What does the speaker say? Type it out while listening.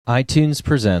iTunes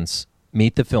presents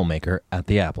Meet the Filmmaker at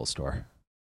the Apple Store.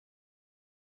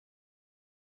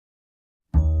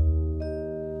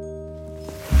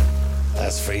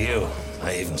 That's for you.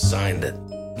 I even signed it.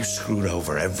 You screwed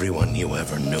over everyone you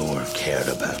ever knew or cared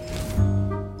about.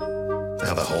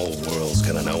 Now the whole world's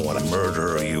gonna know what a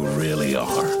murderer you really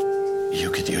are.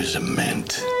 You could use a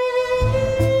mint.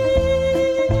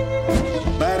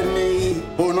 Barney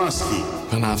Bonoski.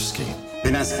 Panofsky.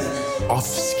 Banaski.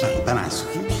 Offsky.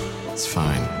 Banaski. It's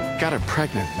fine. Got her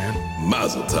pregnant, man.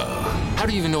 Mazel tov. How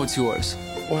do you even know it's yours?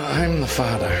 Well, I'm the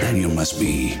father. Then you must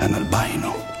be an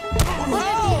albino.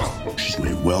 She's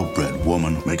a well-bred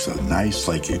woman, makes a nice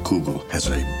psychic kugel, has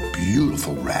a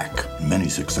beautiful rack. Many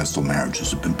successful marriages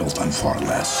have been built on far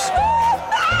less.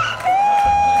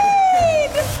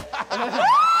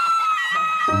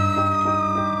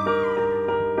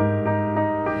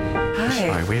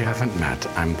 Sorry, we haven't met.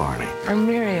 I'm Barney. I'm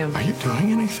Miriam. Are you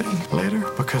doing anything later?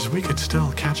 Because we could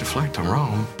still catch a flight to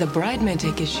Rome. The bride may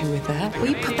take issue with that. Will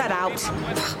you put that out?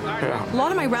 Yeah. A lot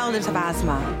of my relatives have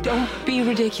asthma. Don't be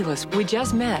ridiculous. We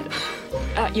just met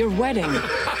at your wedding.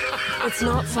 It's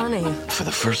not funny. For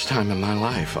the first time in my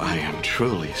life, I am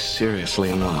truly, seriously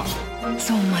in love.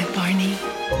 So am I, Barney.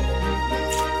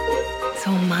 So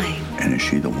am I. And is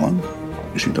she the one?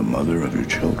 Is she the mother of your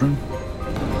children?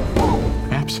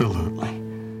 Absolutely.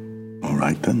 All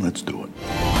right, then, let's do it.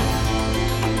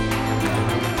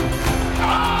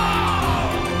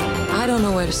 I don't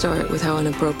know where to start with how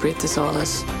inappropriate this all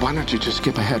is. Why don't you just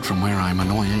skip ahead from where I'm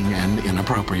annoying and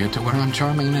inappropriate to where I'm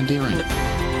charming and endearing?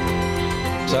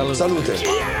 Salute.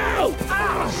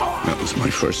 That was my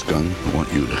first gun. I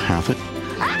want you to have it.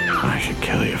 I should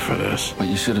kill you for this. What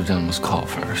you should have done was call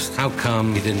first. How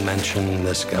come you didn't mention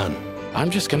this gun? I'm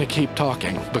just going to keep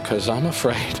talking because I'm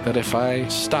afraid that if I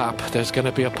stop, there's going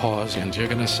to be a pause and you're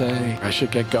going to say I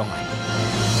should get going.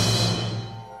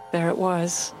 There it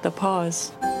was, the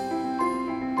pause.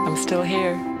 I'm still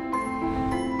here.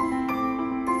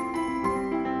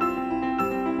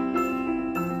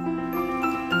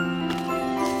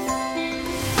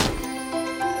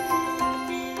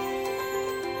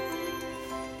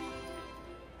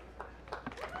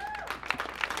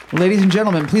 Ladies and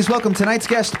gentlemen, please welcome tonight's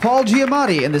guest, Paul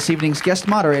Giamatti, and this evening's guest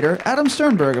moderator, Adam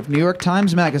Sternberg of New York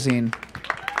Times Magazine.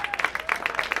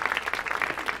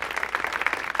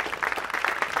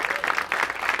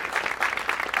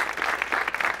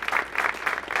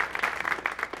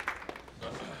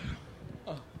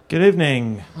 Good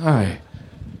evening. Hi.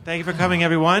 Thank you for coming,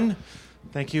 everyone.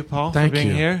 Thank you, Paul, Thank for being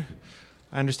you. here.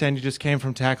 I understand you just came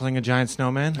from tackling a giant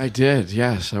snowman. I did,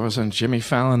 yes. I was on Jimmy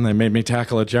Fallon. They made me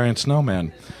tackle a giant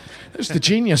snowman. There's the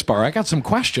Genius Bar. I got some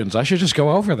questions. I should just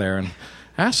go over there and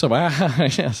ask them.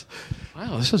 Yes.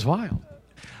 Wow, this is wild.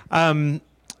 I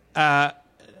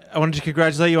wanted to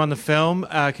congratulate you on the film.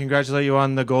 Congratulate you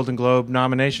on the Golden Globe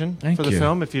nomination Thank for the you.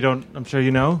 film. If you don't, I'm sure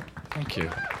you know. Thank you.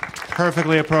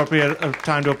 Perfectly appropriate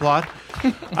time to applaud.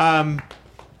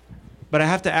 But I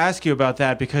have to ask you about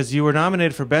that because you were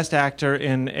nominated for Best Actor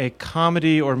in a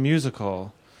comedy or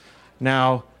musical.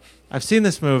 Now, I've seen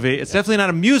this movie. It's definitely not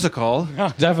a musical.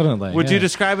 Oh, definitely. Would yeah. you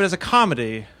describe it as a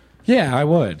comedy? Yeah, I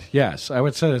would. Yes, I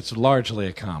would say it's largely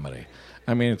a comedy.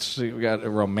 I mean, it's got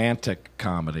romantic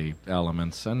comedy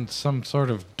elements and some sort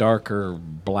of darker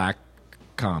black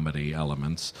comedy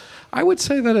elements. I would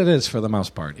say that it is for the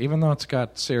most part, even though it's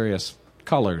got serious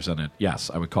colors in it.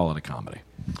 Yes, I would call it a comedy.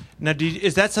 Now,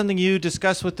 is that something you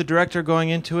discuss with the director going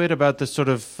into it about the sort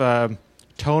of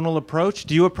tonal approach?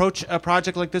 Do you approach a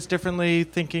project like this differently,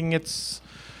 thinking it's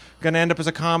going to end up as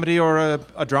a comedy or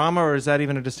a drama, or is that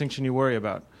even a distinction you worry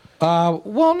about?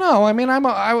 Well, no. I mean,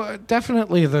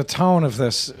 definitely the tone of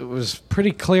this was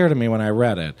pretty clear to me when I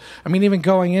read it. I mean, even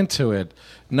going into it,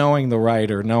 knowing the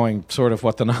writer, knowing sort of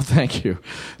what the thank you,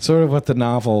 sort of what the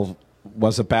novel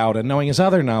was about, and knowing his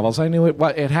other novels, I knew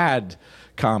it had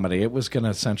comedy. It was going to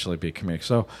essentially be comedic.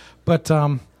 So, but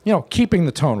keeping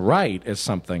the tone right is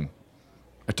something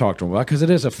I talked to him about because it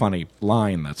is a funny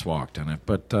line that's walked in it.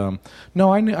 But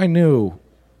no, I knew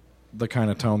the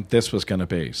kind of tone this was going to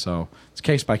be. So it's a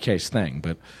case-by-case thing,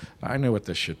 but I knew what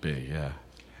this should be,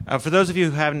 yeah. For those of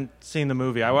you who haven't seen the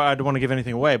movie, I don't want to give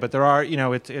anything away, but there are,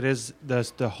 it is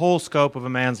the whole scope of a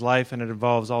man's life, and it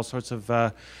involves all sorts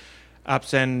of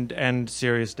ups and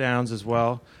serious downs as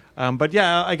well. But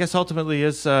yeah, I guess ultimately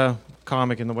is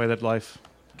comic in the way that life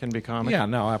can be comic. Yeah,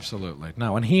 no, absolutely.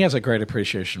 No, and he has a great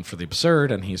appreciation for the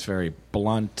absurd, and he's very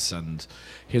blunt, and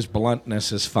his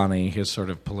bluntness is funny. His sort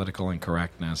of political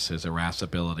incorrectness, his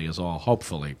irascibility is all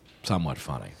hopefully somewhat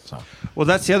funny. So, well,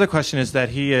 that's the other question is that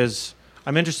he is,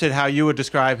 I'm interested how you would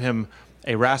describe him,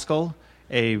 a rascal,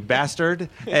 a bastard,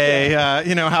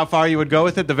 how far you would go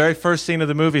with it. The very first scene of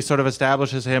the movie sort of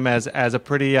establishes him as a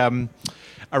pretty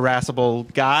irascible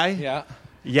guy. Yeah.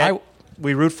 Yet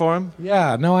we root for him.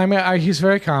 Yeah, no, I mean, he's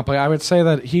very complicated. I would say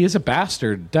that he is a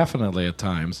bastard, definitely at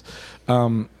times.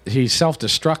 He's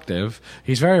self-destructive.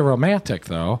 He's very romantic,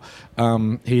 though.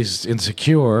 He's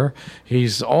insecure.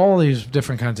 He's all these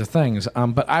different kinds of things.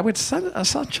 But I would say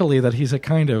essentially that he's a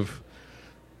kind of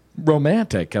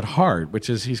romantic at heart, which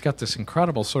is he's got this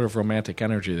incredible sort of romantic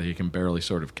energy that he can barely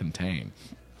sort of contain.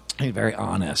 He's very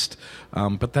honest.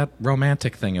 But that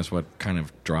romantic thing is what kind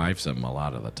of drives him a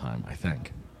lot of the time, I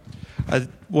think.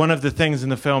 One of the things in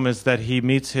the film is that he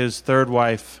meets his third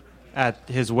wife at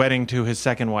his wedding to his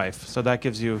second wife. So that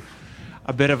gives you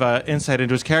a bit of an insight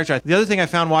into his character. The other thing I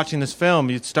found watching this film,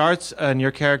 it starts and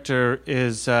your character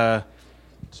is...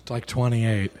 it's like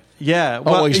 28. Yeah.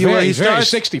 Well, he's very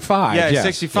 65. Yeah, yes,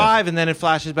 65, yes. And then it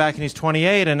flashes back and he's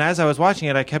 28. And as I was watching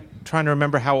it, I kept trying to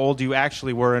remember how old you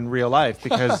actually were in real life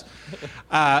because...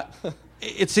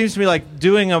 it seems to me like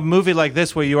doing a movie like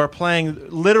this where you are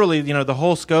playing literally, the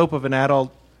whole scope of an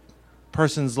adult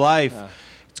person's life. Yeah.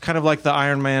 It's kind of like the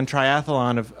Iron Man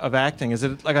triathlon of acting. Is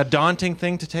it like a daunting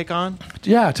thing to take on?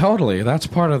 Yeah, totally. That's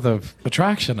part of the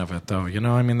attraction of it, though.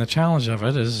 The challenge of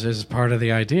it is part of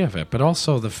the idea of it. But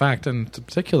also the fact, and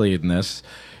particularly in this,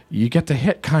 you get to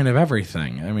hit kind of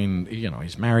everything. I mean,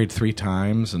 he's married 3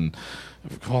 times and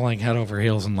falling head over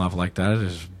heels in love like that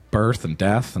is birth and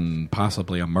death and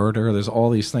possibly a murder. There's all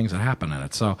these things that happen in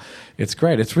it. So it's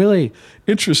great. It's really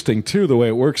interesting, too, the way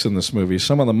it works in this movie.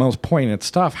 Some of the most poignant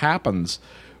stuff happens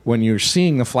when you're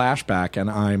seeing the flashback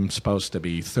and I'm supposed to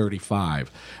be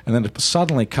 35. And then it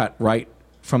suddenly cut right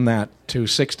from that to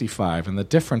 65. And the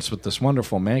difference with this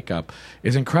wonderful makeup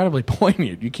is incredibly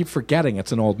poignant. You keep forgetting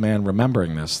it's an old man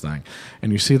remembering this thing.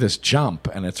 And you see this jump,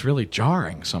 and it's really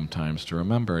jarring sometimes to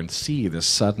remember and see this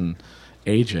sudden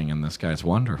aging in this guy's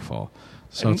wonderful.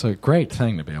 So it's a great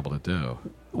thing to be able to do.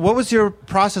 What was your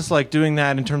process like doing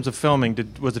that in terms of filming?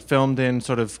 Was it filmed in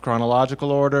sort of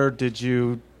chronological order? How did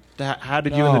you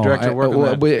and the director work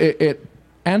on that? It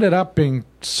ended up being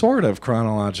sort of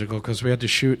chronological because we had to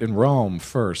shoot in Rome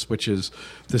first, which is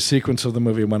the sequence of the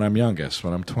movie when I'm youngest,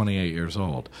 when I'm 28 years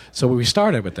old. So we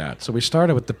started with that. So we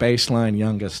started with the baseline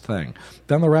youngest thing.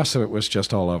 Then the rest of it was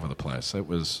just all over the place.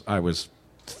 I was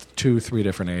 2-3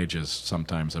 different ages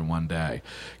sometimes in one day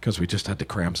because we just had to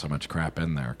cram so much crap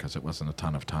in there because it wasn't a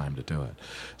ton of time to do it.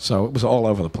 So it was all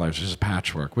over the place, just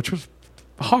patchwork, which was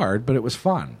hard, but it was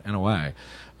fun in a way.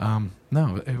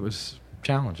 No, it was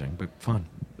challenging, but fun.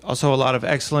 Also, a lot of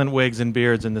excellent wigs and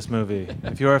beards in this movie.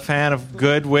 If you're a fan of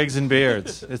good wigs and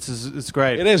beards, it's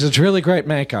great. It is. It's really great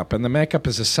makeup, and the makeup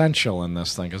is essential in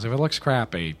this thing because if it looks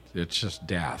crappy, it's just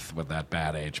death with that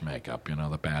bad age makeup,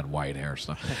 the bad white hair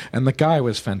stuff. And the guy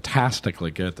was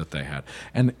fantastically good that they had.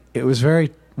 And it was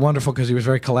very wonderful because he was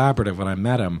very collaborative when I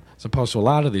met him, as opposed to a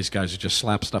lot of these guys who just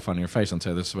slap stuff on your face and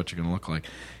say, this is what you're going to look like.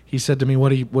 He said to me, what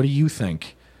do you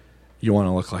think you want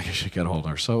to look like as you get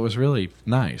older? So it was really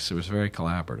nice. It was very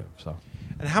collaborative. So.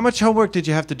 And how much homework did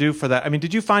you have to do for that? I mean,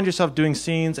 did you find yourself doing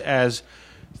scenes as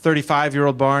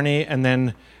 35-year-old Barney and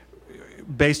then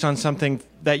based on something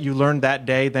that you learned that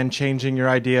day, then changing your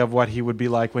idea of what he would be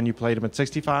like when you played him at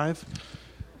 65?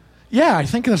 Yeah, I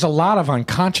think there's a lot of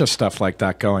unconscious stuff like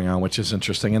that going on, which is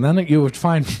interesting. And then you would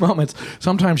find moments,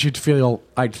 sometimes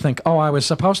I'd think, I was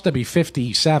supposed to be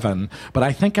 57, but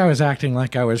I think I was acting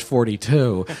like I was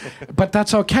 42. But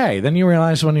that's okay. Then you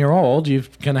realize when you're old, you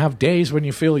can have days when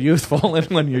you feel youthful, and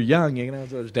when you're young, you can have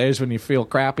those days when you feel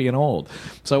crappy and old.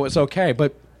 So it's okay.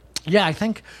 But yeah, I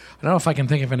don't know if I can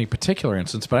think of any particular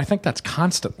instance, but I think that's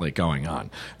constantly going on.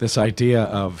 This idea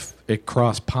of it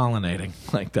cross-pollinating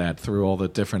like that through all the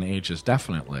different ages,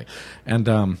 definitely. And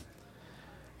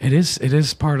it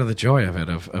is part of the joy of it,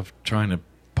 of trying to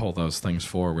pull those things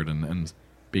forward and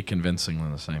be convincingly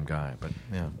the same guy. But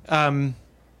yeah.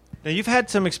 Now, you've had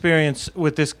some experience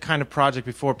with this kind of project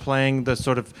before, playing the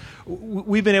sort of...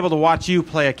 We've been able to watch you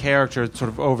play a character sort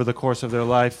of over the course of their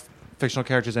life, fictional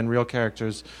characters and real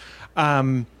characters.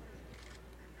 You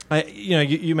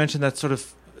mentioned that's sort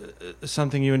of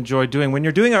something you enjoy doing. When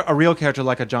you're doing a real character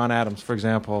like a John Adams, for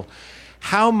example,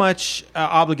 how much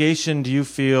obligation do you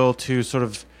feel to sort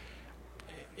of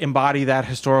embody that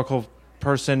historical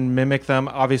person, mimic them?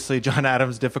 Obviously, John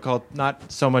Adams, difficult,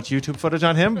 not so much YouTube footage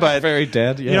on him, but very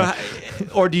dead. Yeah.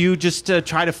 Or do you just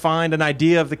try to find an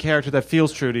idea of the character that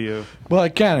feels true to you? Well,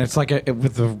 again, it's like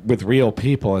with real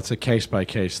people, it's a case by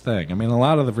case thing. I mean, a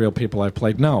lot of the real people I've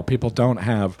played, people don't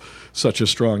have such a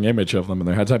strong image of them in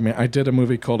their heads. I mean, I did a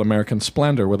movie called American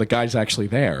Splendor where the guy's actually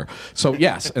there. So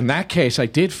yes, in that case, I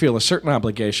did feel a certain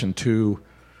obligation to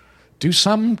do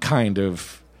some kind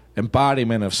of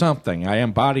embodiment of something. I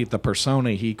embodied the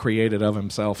persona he created of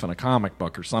himself in a comic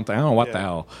book or something. I don't know what the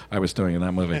hell I was doing in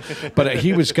that movie. But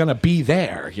he was going to be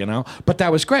there, you know. But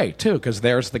that was great, too, because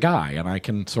there's the guy, and I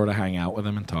can sort of hang out with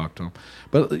him and talk to him.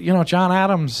 But, you know, John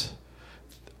Adams,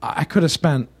 I could have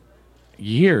spent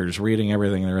years reading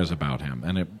everything there is about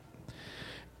him.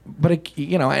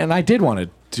 You know, and I did want to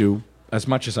do as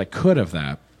much as I could of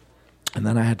that. And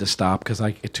then I had to stop because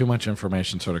too much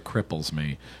information sort of cripples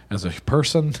me as a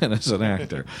person and as an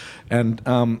actor. And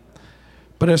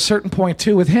but at a certain point,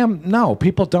 too, with him, no,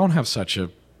 people don't have such a...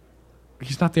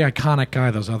 He's not the iconic guy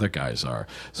those other guys are.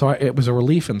 So it was a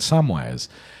relief in some ways.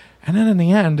 And then in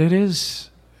the end,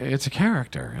 it's a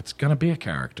character. It's going to be a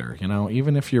character. You know,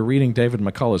 even if you're reading David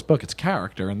McCullough's book, it's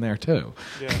character in there, too.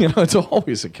 Yeah. You know, it's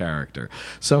always a character.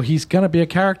 So he's going to be a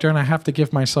character, and I have to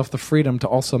give myself the freedom to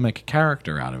also make a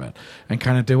character out of it and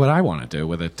kind of do what I want to do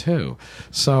with it, too.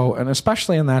 So, and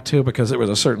especially in that, too, because there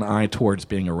was a certain eye towards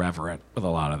being irreverent with a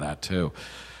lot of that, too.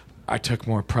 I took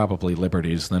more probably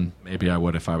liberties than maybe I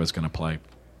would if I was going to play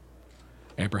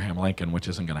Abraham Lincoln, which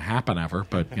isn't going to happen ever,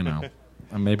 but, you know,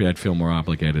 maybe I'd feel more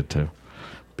obligated to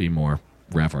be more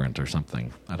reverent or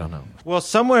something. I don't know. Well,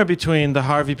 somewhere between the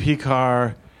Harvey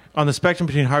Pekar, on the spectrum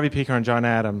between Harvey Pekar and John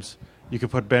Adams, you could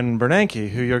put Ben Bernanke,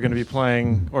 who you're going to be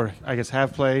playing, or I guess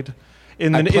have played,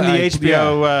 in the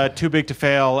HBO Too Big to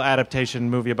Fail adaptation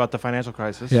movie about the financial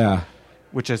crisis. Yeah.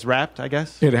 Which has wrapped, I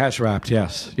guess. It has wrapped,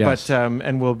 yes. But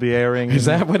and will be airing. Is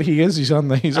that what he is? He's on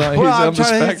the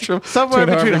spectrum somewhere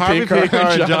between Harvey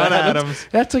Pekar and John Adams.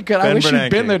 That's a good. I wish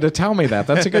you'd been there to tell me that.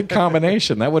 That's a good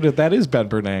combination. That is Ben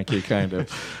Bernanke kind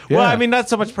of. Yeah. Well, I mean, not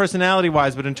so much personality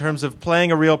wise, but in terms of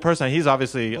playing a real person, he's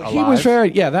obviously alive. He was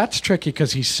very. Yeah, that's tricky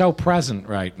because he's so present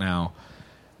right now.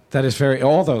 That is very.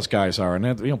 All those guys are,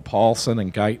 and you know, Paulson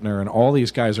and Geithner and all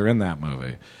these guys are in that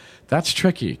movie. That's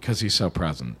tricky because he's so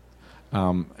present.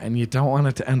 And you don't want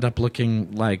it to end up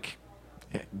looking like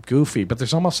goofy, but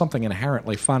there's almost something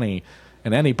inherently funny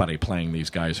in anybody playing these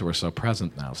guys who are so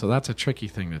present now. So that's a tricky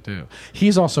thing to do.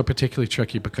 He's also particularly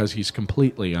tricky because he's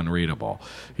completely unreadable.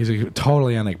 He's a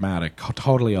totally enigmatic,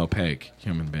 totally opaque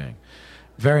human being.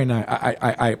 Very nice.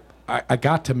 I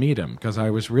got to meet him because I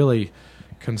was really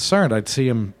concerned. I'd see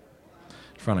him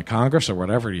in front of Congress or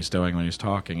whatever he's doing when he's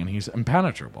talking, and he's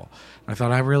impenetrable. I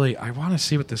thought, I want to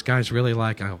see what this guy's really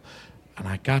like. And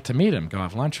I got to meet him, go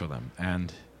have lunch with him,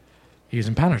 and he's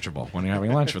impenetrable when you're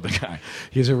having lunch with the guy.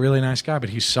 He's a really nice guy, but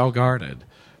he's so guarded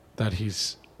that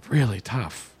he's really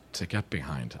tough to get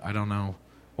behind. I don't know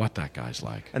what that guy's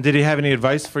like. And did he have any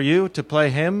advice for you to play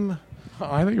him?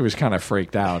 Oh, I think he was kind of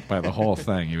freaked out by the whole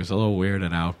thing. He was a little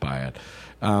weirded out by it.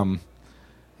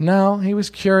 No, he was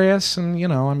curious, and, you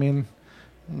know, I mean...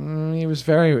 He was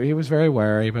very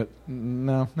wary, but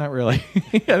no, not really.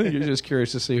 I think he was just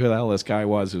curious to see who the hell this guy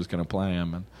was who was going to play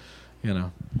him, and you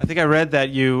know. I think I read that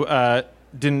you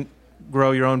didn't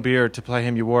grow your own beard to play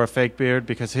him. You wore a fake beard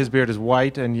because his beard is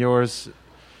white and yours.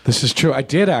 This is true. I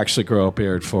did actually grow a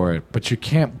beard for it, but you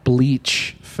can't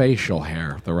bleach facial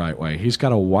hair the right way. He's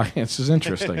got a white... This is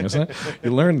interesting, isn't it?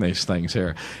 You learn these things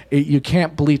here. You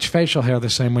can't bleach facial hair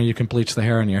the same way you can bleach the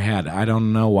hair on your head. I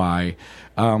don't know why.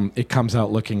 It comes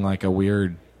out looking like a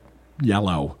weird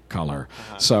yellow color.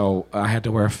 So I had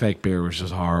to wear a fake beard, which is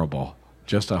horrible.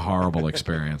 Just a horrible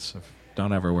experience.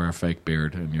 Don't ever wear a fake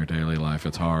beard in your daily life.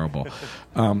 It's horrible.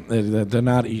 They're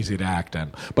not easy to act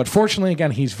in. But fortunately,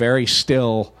 again, he's very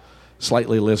still,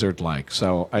 slightly lizard-like.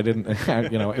 So I didn't,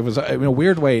 you know, it was in a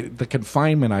weird way, the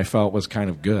confinement I felt was kind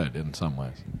of good in some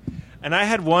ways. And I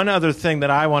had one other thing that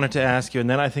I wanted to ask you, and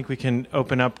then I think we can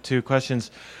open up to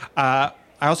questions. I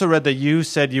also read that you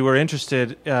said you were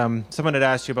interested, someone had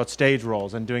asked you about stage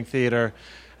roles and doing theater,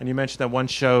 and you mentioned that one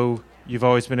show you've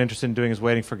always been interested in doing is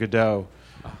Waiting for Godot.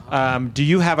 Do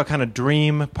you have a kind of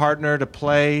dream partner to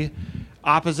play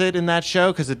opposite in that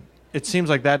show? Because it seems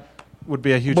like that would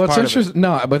be a huge part of it.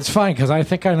 No, but it's fine because I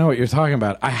think I know what you're talking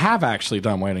about. I have actually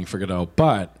done Waiting for Godot,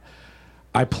 but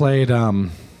I played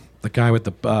the guy with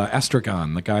the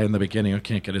Estragon, the guy in the beginning who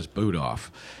can't get his boot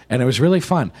off. And it was really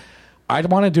fun. I'd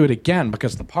want to do it again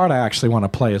because the part I actually want to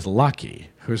play is Lucky,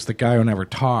 who's the guy who never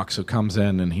talks, who comes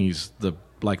in and he's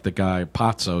like the guy,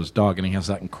 Pazzo's dog, and he has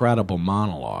that incredible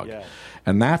monologue. Yeah.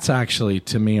 And that's actually,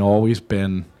 to me, always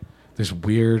been this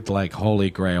weird, like, holy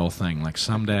grail thing. Like,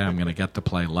 someday I'm going to get to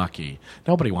play Lucky.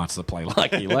 Nobody wants to play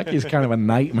Lucky. Lucky's kind of a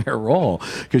nightmare role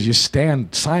because you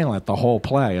stand silent the whole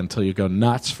play until you go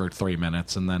nuts for 3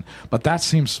 minutes. But that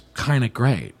seems kind of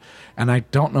great. And I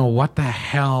don't know what the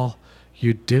hell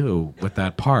you do with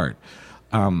that part.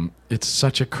 It's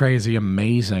such a crazy,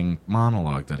 amazing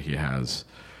monologue that he has.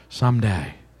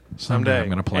 Someday. Someday. I'm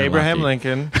going to play Abraham Lucky.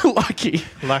 Lincoln. Lucky.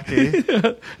 Lucky.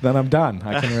 Then I'm done.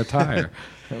 I can retire.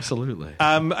 Absolutely.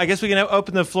 I guess we can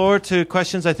open the floor to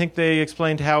questions. I think they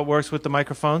explained how it works with the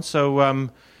microphone. So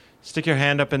stick your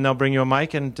hand up and they'll bring you a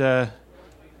mic. And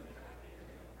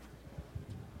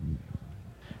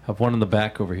Have one in the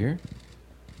back over here.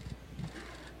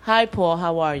 Hi, Paul.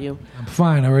 How are you? I'm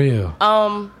fine. How are you?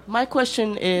 My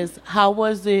question is, how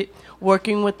was it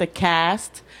working with the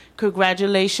cast?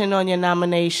 Congratulations on your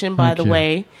nomination, by the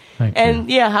way. Thank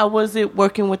you. Yeah, how was it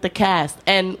working with the cast?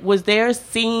 And was there a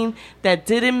scene that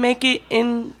didn't make it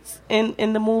in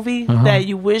the movie that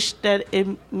you wish that it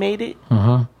made it?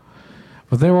 But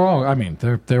they were all, I mean,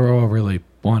 they were all really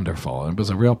wonderful. It was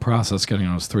a real process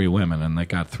getting those three women, and they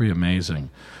got three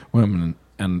amazing women.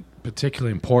 And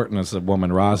particularly important is the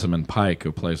woman Rosamund Pike,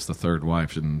 who plays the third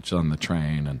wife on the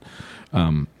train.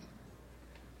 And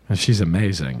she's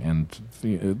amazing. And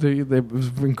they was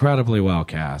incredibly well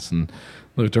cast. And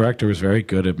the director was very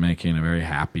good at making a very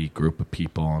happy group of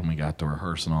people, and we got to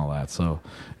rehearse and all that. So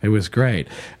it was great.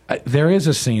 There is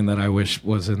a scene that I wish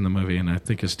was in the movie, and I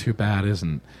think is too bad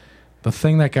isn't. The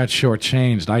thing that got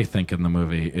shortchanged, I think, in the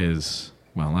movie is,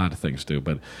 well, a lot of things do,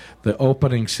 but the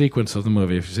opening sequence of the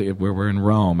movie, if you see, where we're in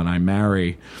Rome and I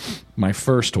marry my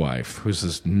first wife, who's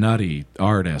this nutty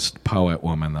artist, poet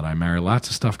woman that I married. Lots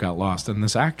of stuff got lost. And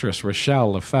this actress,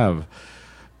 Rochelle Lefebvre,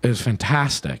 is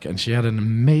fantastic. And she had an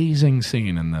amazing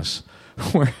scene in this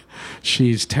where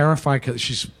she's terrified because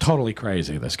she's totally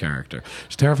crazy, this character.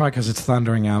 She's terrified because it's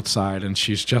thundering outside, and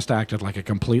she's just acted like a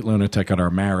complete lunatic at our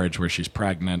marriage where she's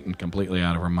pregnant and completely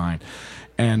out of her mind.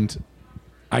 And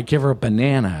I give her a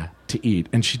banana to eat,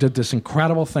 and she did this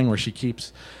incredible thing where she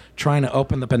keeps trying to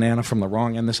open the banana from the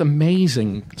wrong end. This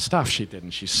amazing stuff she did,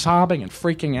 and she's sobbing and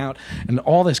freaking out, and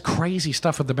all this crazy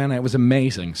stuff with the banana. It was an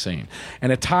amazing scene,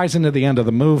 and it ties into the end of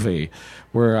the movie,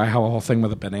 where I have a whole thing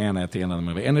with a banana at the end of the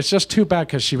movie, and it's just too bad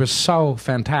because she was so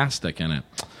fantastic in it.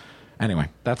 Anyway,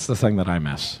 that's the thing that I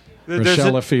miss.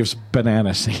 Rochelle Lefebvre's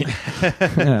banana scene.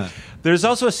 Yeah. There's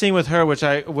also a scene with her which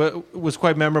was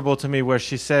quite memorable to me, where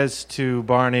she says to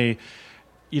Barney,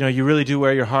 you know, you really do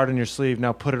wear your heart on your sleeve,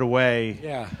 now put it away.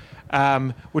 Yeah.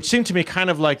 Which seemed to me kind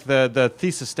of like the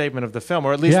thesis statement of the film,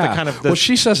 or at least the kind of the, well,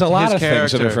 she says a lot of character.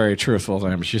 things that are very truthful to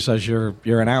him. She says you're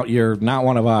not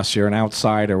one of us. You're an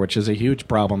outsider, which is a huge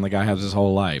problem the guy has his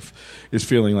whole life. Is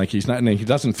feeling like he's not. And he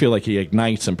doesn't feel like he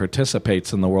ignites and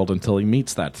participates in the world until he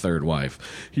meets that third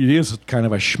wife. He is kind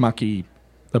of a schmucky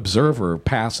observer,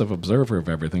 passive observer of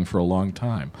everything for a long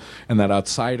time. And that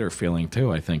outsider feeling,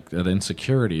 too, I think that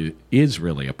insecurity is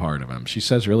really a part of him. She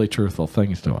says really truthful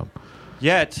things to him.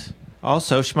 Yet,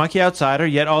 also, schmucky outsider,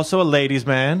 yet also a ladies'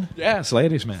 man. Yes,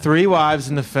 ladies' man. 3 wives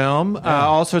in the film,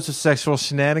 all sorts of sexual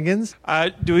shenanigans.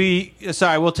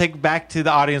 Sorry, we'll take back to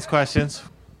the audience questions.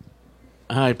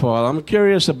 Hi, Paul. I'm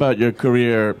curious about your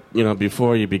career,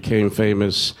 before you became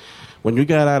famous. When you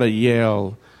got out of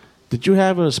Yale, did you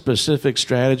have a specific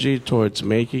strategy towards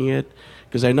making it?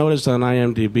 Because I noticed on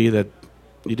IMDb that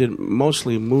you did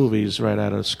mostly movies right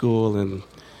out of school and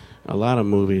a lot of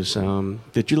movies.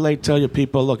 Did you tell your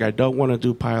people, look, I don't want to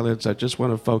do pilots, I just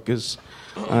want to focus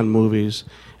on movies?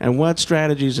 And what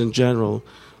strategies in general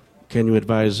can you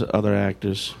advise other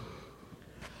actors?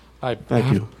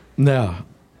 Thank you. No.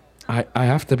 I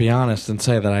have to be honest and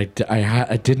say that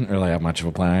I didn't really have much of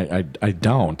a plan. I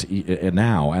don't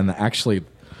now. And actually,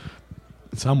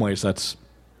 in some ways, that's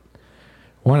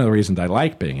one of the reasons I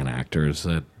like being an actor, is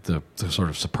that the sort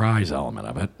of surprise element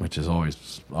of it, which is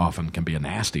always often can be a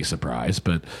nasty surprise,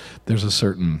 but there's a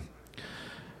certain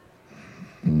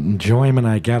enjoyment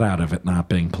I get out of it not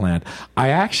being planned. I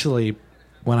actually,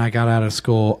 when I got out of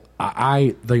school,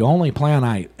 the only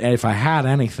plan if I had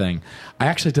anything, I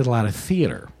actually did a lot of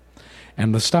theater.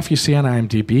 And the stuff you see on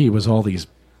IMDb was all these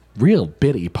real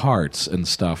bitty parts and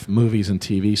stuff, movies and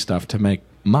TV stuff, to make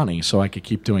money so I could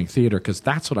keep doing theater, because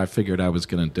that's what I figured I was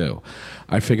going to do.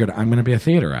 I figured I'm going to be a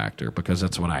theater actor because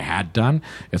that's what I had done.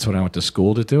 It's what I went to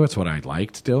school to do. It's what I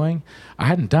liked doing. I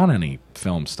hadn't done any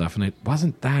film stuff, and it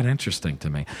wasn't that interesting to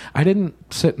me. I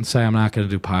didn't sit and say I'm not going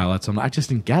to do pilots. I just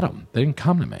didn't get them. They didn't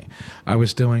come to me. I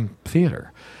was doing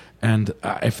theater. And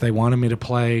if they wanted me to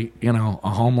play, a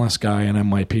homeless guy in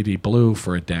NYPD Blue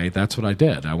for a day, that's what I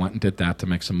did. I went and did that to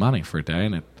make some money for a day,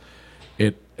 and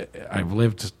I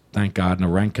lived, thank God, in a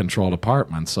rent-controlled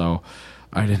apartment, so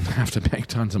I didn't have to make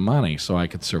tons of money, so I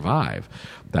could survive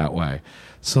that way.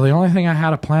 So the only thing I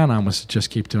had a plan on was to just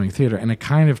keep doing theater, and it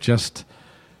kind of just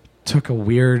took a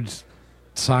weird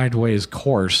sideways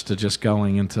course to just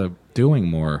going into doing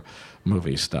more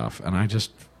movie stuff, and I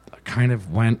just kind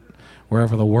of went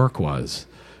wherever the work was.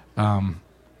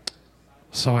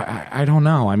 So I don't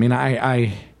know. I mean,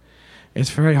 it's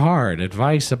very hard.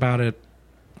 Advice about it,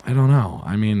 I don't know.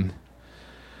 I mean,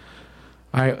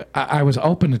 I was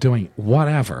open to doing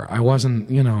whatever. I wasn't,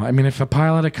 I mean, if a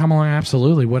pilot had come along, I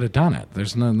absolutely would have done it.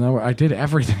 There's no, I did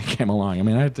everything that came along. I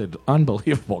mean, I did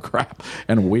unbelievable crap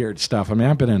and weird stuff. I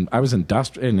mean, I was in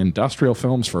industrial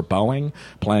films for Boeing,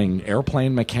 playing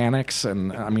airplane mechanics,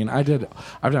 and I mean, I've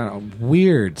done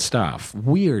weird stuff.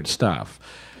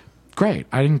 Great.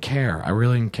 I didn't care. I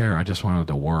really didn't care. I just wanted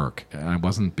to work, and I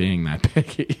wasn't being that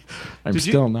picky. I'm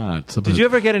still not. So, did you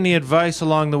ever get any advice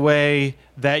along the way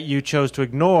that you chose to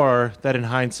ignore that in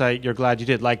hindsight you're glad you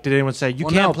did? Like, did anyone say, you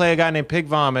can't play a guy named Pig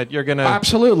Vomit, you're going to...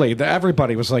 Absolutely.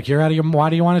 Everybody was like, you're out of your... Why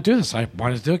do you want to do this? I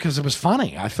wanted to do it because it was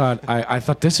funny. I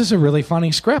thought this is a really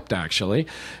funny script, actually.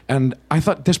 And I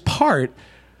thought this part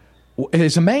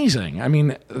is amazing. I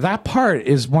mean, that part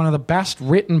is one of the best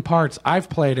written parts I've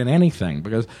played in anything,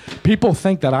 because people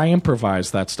think that I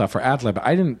improvised that stuff for ad-lib.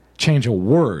 I didn't change a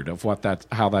word of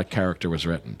how that character was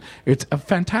written. It's a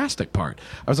fantastic part.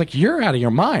 I was like, you're out of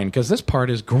your mind, because this part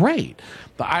is great.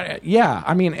 And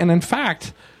in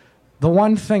fact, the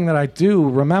one thing that I do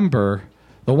remember,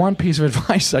 the one piece of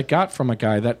advice I got from a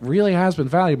guy that really has been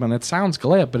valuable, and it sounds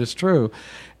glib, but it's true,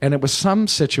 and it was some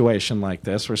situation like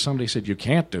this where somebody said, you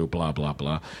can't do blah, blah,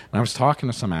 blah. And I was talking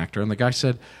to some actor, and the guy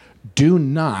said, do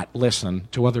not listen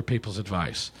to other people's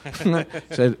advice. He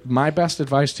said, my best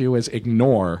advice to you is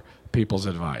ignore people's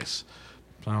advice.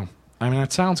 So, I mean,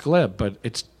 it sounds glib, but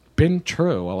it's been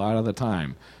true a lot of the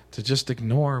time, to just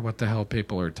ignore what the hell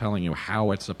people are telling you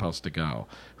how it's supposed to go.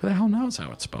 Who the hell knows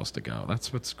how it's supposed to go?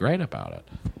 That's what's great about it.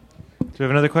 Do we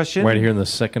have another question? Right here in the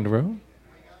second row.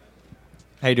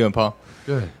 How you doing, Paul?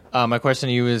 Good. My question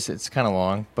to you is, it's kind of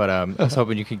long, but I was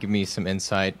hoping you could give me some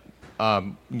insight.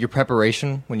 Your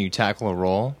preparation when you tackle a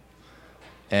role,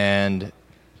 and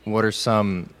what are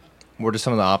some of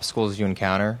the obstacles you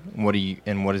encounter? What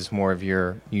is more of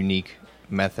your unique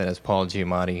method as Paul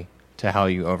Giamatti to how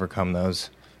you overcome those?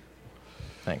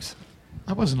 Thanks.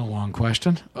 That wasn't a long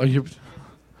question.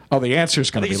 The answer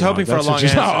is going to be long. He's hoping for a long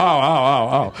answer.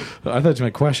 I thought my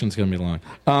question's going to be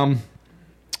long.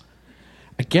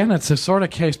 Again, it's a sort of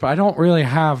case, but I don't really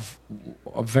have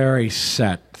a very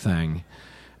set thing.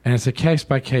 And it's a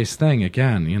case-by-case thing.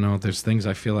 Again, there's things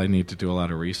I feel I need to do a lot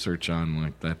of research on,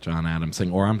 like that John Adams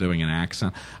thing, or I'm doing an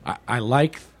accent. I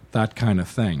like that kind of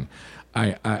thing.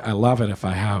 I love it if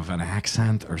I have an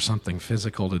accent or something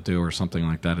physical to do or something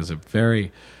like that. Is a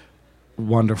very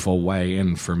wonderful way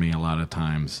in for me a lot of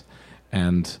times.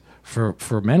 And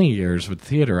for many years with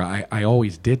theater, I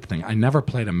always did things. I never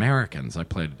played Americans. I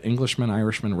played Englishmen,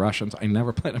 Irishmen, Russians. I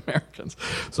never played Americans.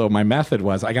 So my method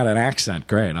was, I got an accent,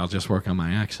 great, I'll just work on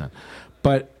my accent.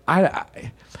 But I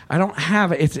don't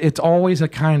have, it's always a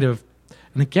kind of,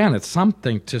 and again, it's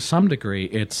something, to some degree,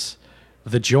 it's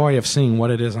the joy of seeing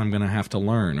what it is I'm going to have to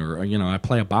learn. Or, I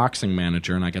play a boxing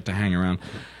manager and I get to hang around.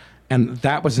 And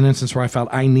that was an instance where I felt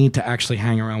I need to actually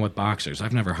hang around with boxers.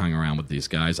 I've never hung around with these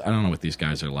guys. I don't know what these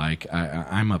guys are like.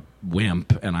 I'm a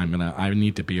wimp, and I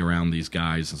need to be around these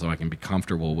guys so I can be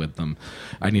comfortable with them.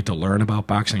 I need to learn about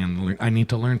boxing, and I need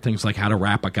to learn things like how to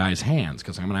wrap a guy's hands,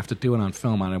 because I'm going to have to do it on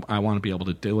film. I want to be able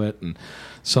to do it. And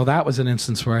so that was an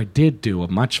instance where I did do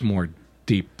a much more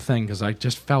deep thing, because I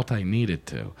just felt I needed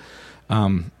to.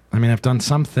 I've done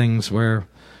some things where,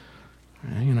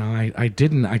 I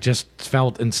didn't. I just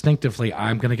felt instinctively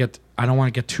I don't want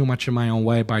to get too much in my own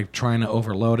way by trying to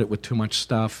overload it with too much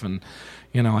stuff. And,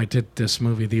 I did this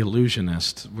movie, The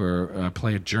Illusionist, where I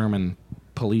play a German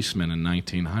policeman in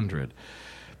 1900.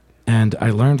 And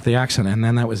I learned the accent, and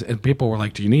then and people were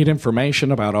like, do you need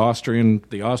information about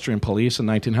the Austrian police in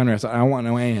 1900? I said, I don't want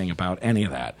to know anything about any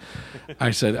of that.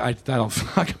 I said, that'll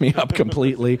fuck me up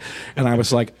completely. And I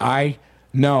was like, I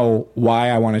know why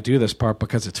I want to do this part,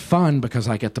 because it's fun, because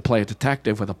I get to play a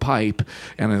detective with a pipe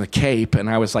and a cape, and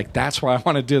I was like, that's why I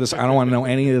want to do this. I don't want to know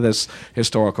any of this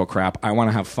historical crap. I want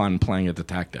to have fun playing a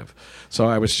detective. So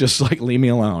I was just like, leave me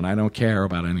alone. I don't care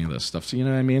about any of this stuff. So, you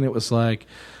know what I mean? It was like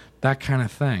that kind of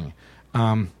thing.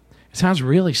 It sounds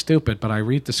really stupid, but I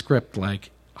read the script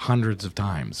like hundreds of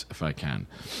times if I can,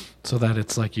 so that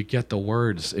it's like you get the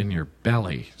words in your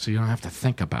belly, so you don't have to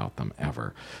think about them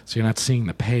ever. So you're not seeing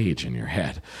the page in your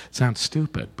head. It sounds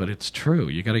stupid, but it's true.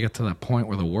 You got to get to that point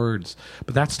where the words,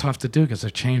 but that's tough to do because they're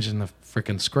changing the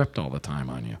freaking script all the time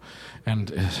on you,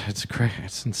 and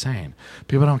it's insane.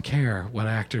 People don't care what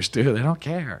actors do. They don't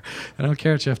care. They don't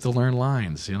care that you have to learn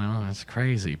lines. It's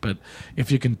crazy. But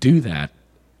if you can do that,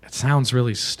 it sounds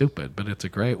really stupid, but it's a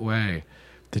great way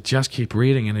to just keep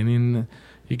reading it, and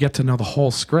you get to know the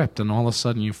whole script, and all of a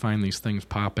sudden you find these things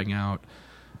popping out.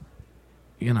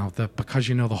 because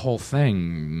you know the whole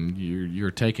thing,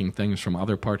 you're taking things from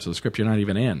other parts of the script you're not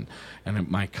even in, and it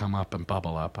might come up and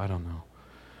bubble up. I don't know.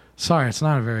 Sorry, it's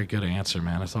not a very good answer,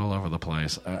 man. It's all over the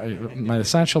place. My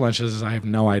essential answer is I have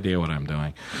no idea what I'm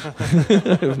doing. I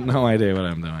have no idea what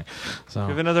I'm doing. So, Do you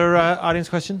have another audience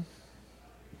question?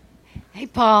 Hey,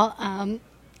 Paul.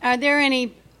 Are there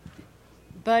any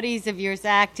buddies of yours,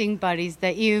 acting buddies,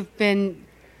 that you've been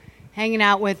hanging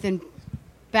out with and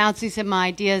bouncing some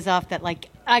ideas off that, like,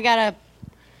 I gotta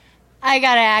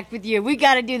act with you. We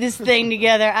gotta do this thing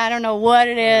together. I don't know what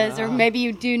it is, or maybe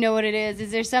you do know what it is.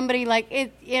 Is there somebody like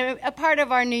it, a part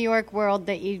of our New York world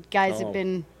that you guys have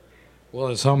been? Well,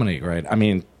 there's so many, right? I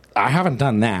mean, I haven't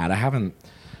done that.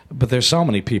 But there's so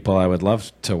many people I would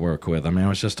love to work with. I mean, I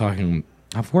was just talking.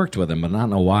 I've worked with him, but not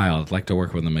in a while. I'd like to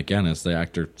work with him again. As the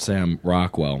actor Sam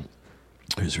Rockwell,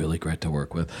 who's really great to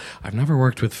work with. I've never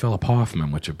worked with Philip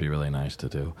Hoffman, which would be really nice to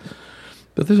do.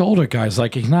 But there's older guys,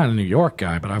 like he's not a New York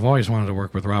guy, but I've always wanted to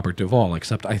work with Robert Duvall,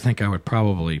 except I think I would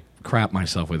probably crap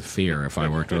myself with fear if I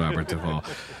worked with Robert Duvall.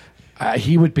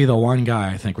 He would be the one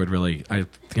guy I think I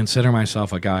consider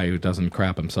myself a guy who doesn't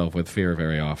crap himself with fear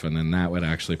very often, and that would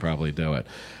actually probably do it.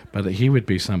 But he would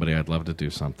be somebody I'd love to do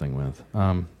something with.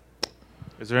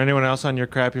 Is there anyone else on your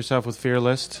crap yourself with fear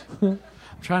list? I'm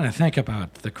trying to think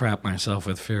about the crap myself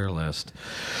with fear list.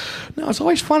 No, it's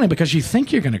always funny because you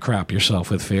think you're going to crap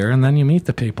yourself with fear, and then you meet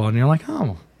the people, and you're like,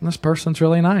 oh, this person's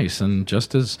really nice. And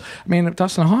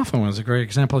Dustin Hoffman was a great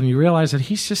example, and you realize that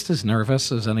he's just as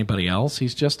nervous as anybody else.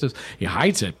 He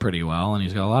hides it pretty well, and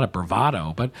he's got a lot of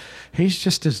bravado, but he's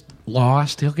just as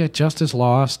lost. He'll get just as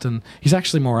lost, and he's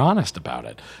actually more honest about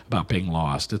it, about being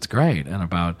lost. It's great, and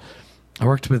about... I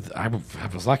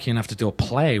was lucky enough to do a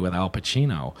play with Al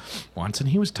Pacino once, and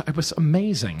it was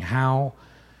amazing how,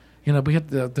 we had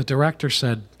the director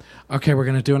said, okay, we're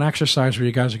going to do an exercise where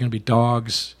you guys are going to be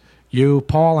dogs. You,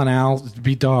 Paul, and Al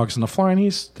be dogs on the floor, and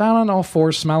he's down on all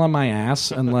fours smelling my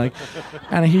ass, and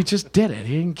and he just did it.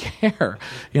 He didn't care.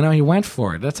 He went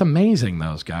for it. That's amazing,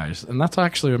 those guys. And that's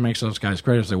actually what makes those guys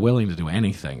great, is they're willing to do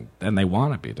anything, and they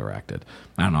want to be directed.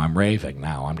 I don't know, I'm raving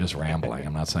now. I'm just rambling.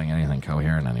 I'm not saying anything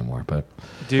coherent anymore. But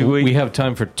we have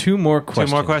time for two more questions.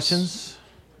 Two more questions?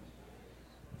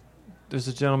 There's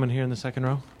a gentleman here in the second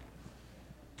row.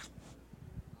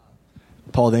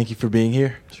 Paul, thank you for being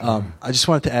here. Sure. I just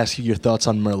wanted to ask you your thoughts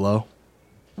on Merlot.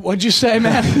 What'd you say,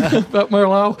 man, about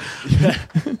Merlot?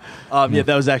 Yeah,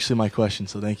 that was actually my question,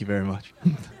 so thank you very much.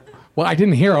 Well, I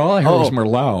didn't hear. All I heard was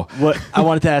Merlot. I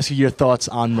wanted to ask you your thoughts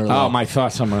on Merlot. Oh, my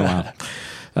thoughts on Merlot.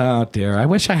 Oh, dear. I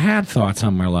wish I had thoughts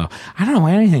on Merlot. I don't know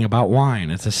anything about wine.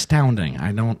 It's astounding.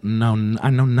 I know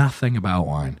nothing about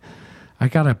wine. I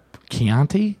got a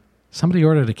Chianti. Somebody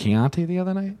ordered a Chianti the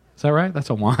other night. Is that right? That's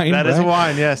a wine, That is a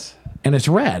wine, yes. And it's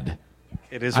red.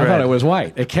 It is red. I thought it was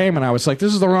white. It came, and I was like,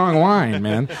 this is the wrong wine,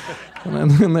 man. And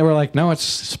then they were like, no, it's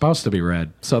supposed to be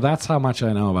red. So that's how much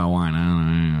I know about wine. I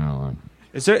don't know.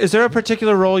 Is there a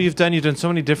particular role you've done? You've done so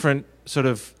many different sort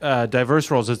of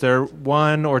diverse roles. Is there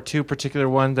one or two particular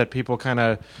ones that people kind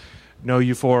of know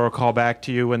you for or call back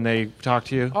to you when they talk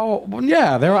to you? Oh, well,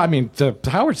 yeah. The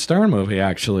Howard Stern movie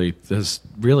actually is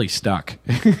really stuck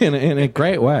in a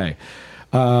great way.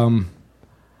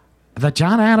 The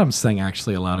John Adams thing,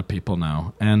 actually, a lot of people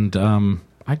know. And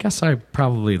I guess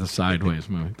probably the Sideways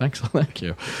movie. Thank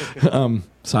you.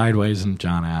 Sideways and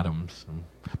John Adams.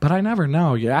 But I never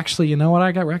know. You know what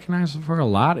I got recognized for a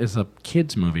lot is a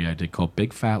kids movie I did called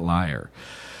Big Fat Liar.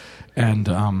 And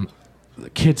the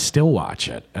kids still watch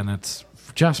it. And it's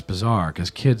just bizarre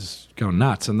because kids go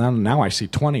nuts. And then now I see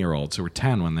 20-year-olds who were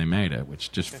 10 when they made it,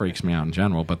 which just freaks me out in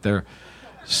general. But they're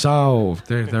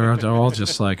all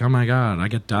just like, oh my God, I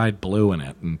get dyed blue in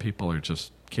it, and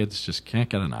kids just can't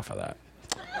get enough of that.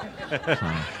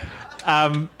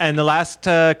 And the last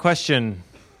question.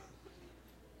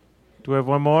 Do we have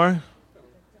one more?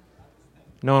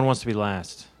 No one wants to be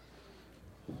last.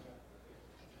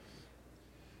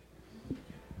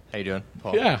 How you doing,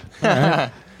 Paul? Yeah. All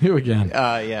right. You again.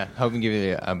 Yeah. Hoping to give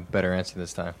you a better answer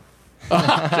this time.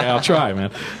 Okay, I'll try,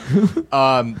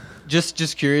 man.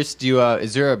 Just curious.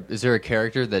 Is there a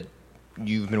character that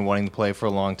you've been wanting to play for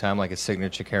a long time, like a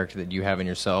signature character that you have in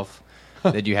yourself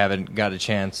that you haven't got a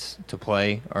chance to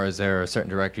play, or is there a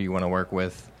certain director you want to work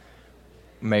with?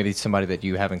 Maybe somebody that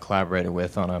you haven't collaborated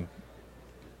with on a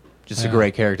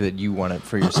great character that you want it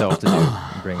for yourself to do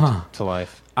and bring to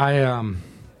life. I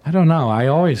don't know. I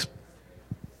always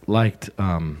liked.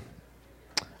 I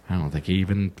don't think he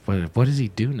even. What does he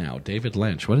do now? David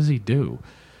Lynch. What does he do?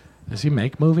 Does he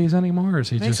make movies anymore? Or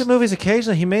is he makes some movies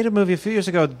occasionally. He made a movie a few years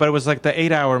ago, but it was like the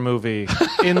 8-hour movie,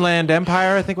 Inland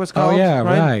Empire, I think it was called. Oh yeah,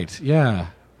 right. Yeah.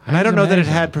 And I don't know that it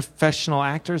amazing. had professional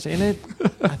actors in it.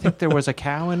 I think there was a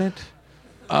cow in it.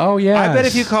 Oh yeah. I bet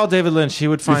if you called David Lynch, he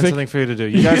would find something for you to do.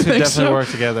 You guys could definitely work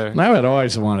together. I would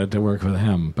always wanted to work with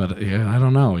him, but yeah, I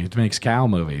don't know. He makes cow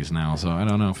movies now, so I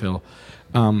don't know if he'll.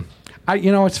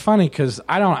 It's funny because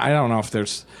I don't know if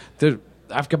there's.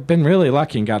 I've been really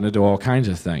lucky and gotten to do all kinds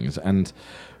of things,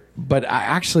 but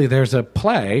actually there's a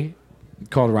play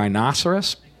called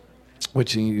Rhinoceros,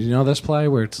 which you know this play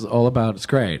where it's all about. It's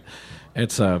great.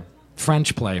 It's a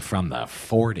French play from the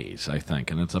 40s, I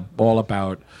think, and it's all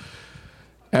about.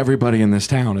 Everybody in this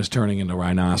town is turning into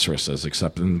rhinoceroses,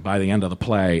 except by the end of the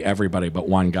play, everybody but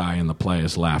one guy in the play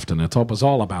is left. And it was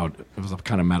all about, it was a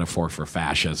kind of metaphor for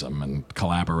fascism and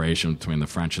collaboration between the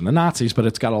French and the Nazis, but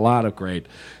it's got a lot of great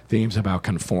themes about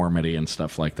conformity and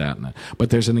stuff like that.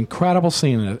 But there's an incredible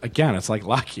scene, and again, it's like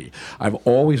Lucky. I've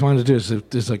always wanted to do this.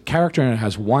 There's a character in it that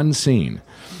has one scene,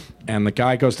 and the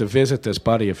guy goes to visit this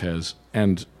buddy of his,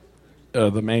 and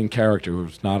the main character,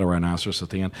 who's not a rhinoceros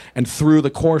at the end, and through the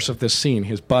course of this scene,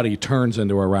 his buddy turns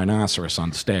into a rhinoceros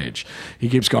on stage. He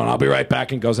keeps going, I'll be right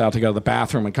back, and goes out to go to the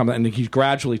bathroom and comes, and he's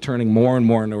gradually turning more and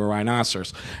more into a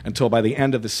rhinoceros until by the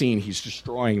end of the scene, he's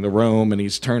destroying the room, and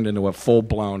he's turned into a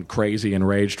full-blown, crazy,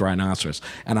 enraged rhinoceros.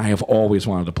 And I have always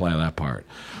wanted to play that part.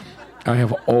 I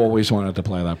have always wanted to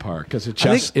play that part because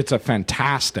it's a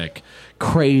fantastic,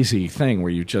 crazy thing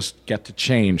where you just get to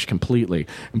change completely.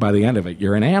 And by the end of it,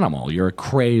 you're an animal. You're a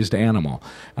crazed animal.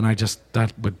 And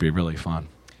that would be really fun.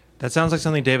 That sounds like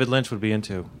something David Lynch would be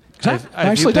into. Nicely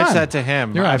if you pitch done. that to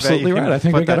him, You're I bet absolutely you can right. I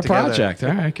think put we got that a together. project.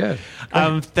 All right,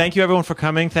 good. Thank you, everyone, for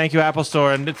coming. Thank you, Apple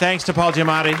Store. And thanks to Paul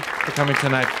Giamatti for coming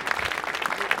tonight.